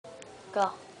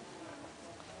Go.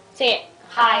 Sing it.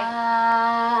 I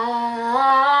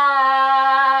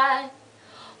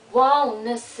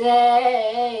wanna say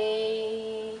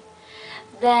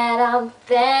that I'm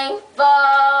thankful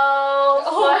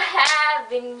for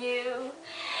having you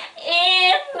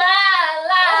in my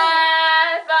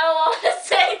life. I wanna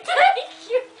say thank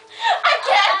you. I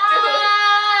can't do it.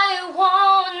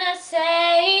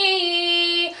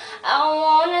 I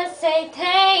wanna say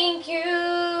thank you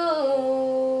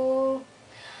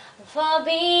for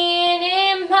being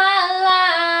in my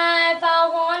life. I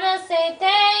wanna say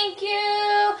thank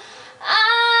you.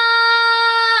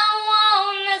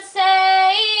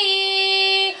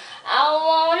 I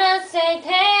wanna say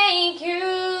thank you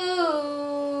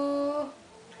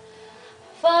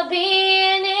for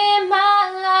being in my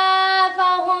life. I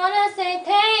wanna say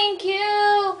thank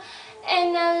you,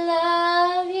 and I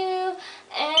love you,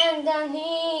 and I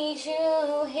need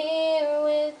you here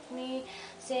with me,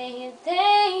 saying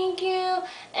thank you,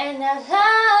 and I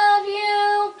love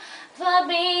you for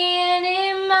being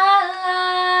in my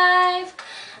life.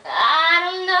 I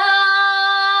don't know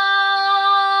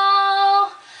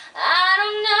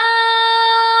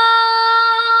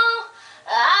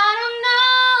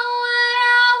what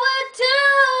I would do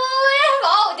if,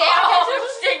 oh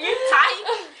damn, you tight.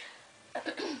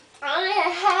 I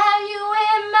have you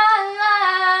in my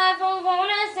life. I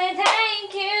wanna say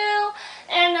thank you,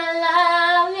 and I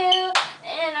love you,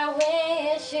 and I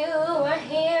wish you were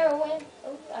here with,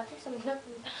 oh, I think something,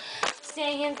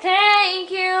 saying thank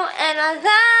you, and I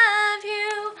love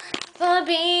you for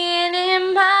being in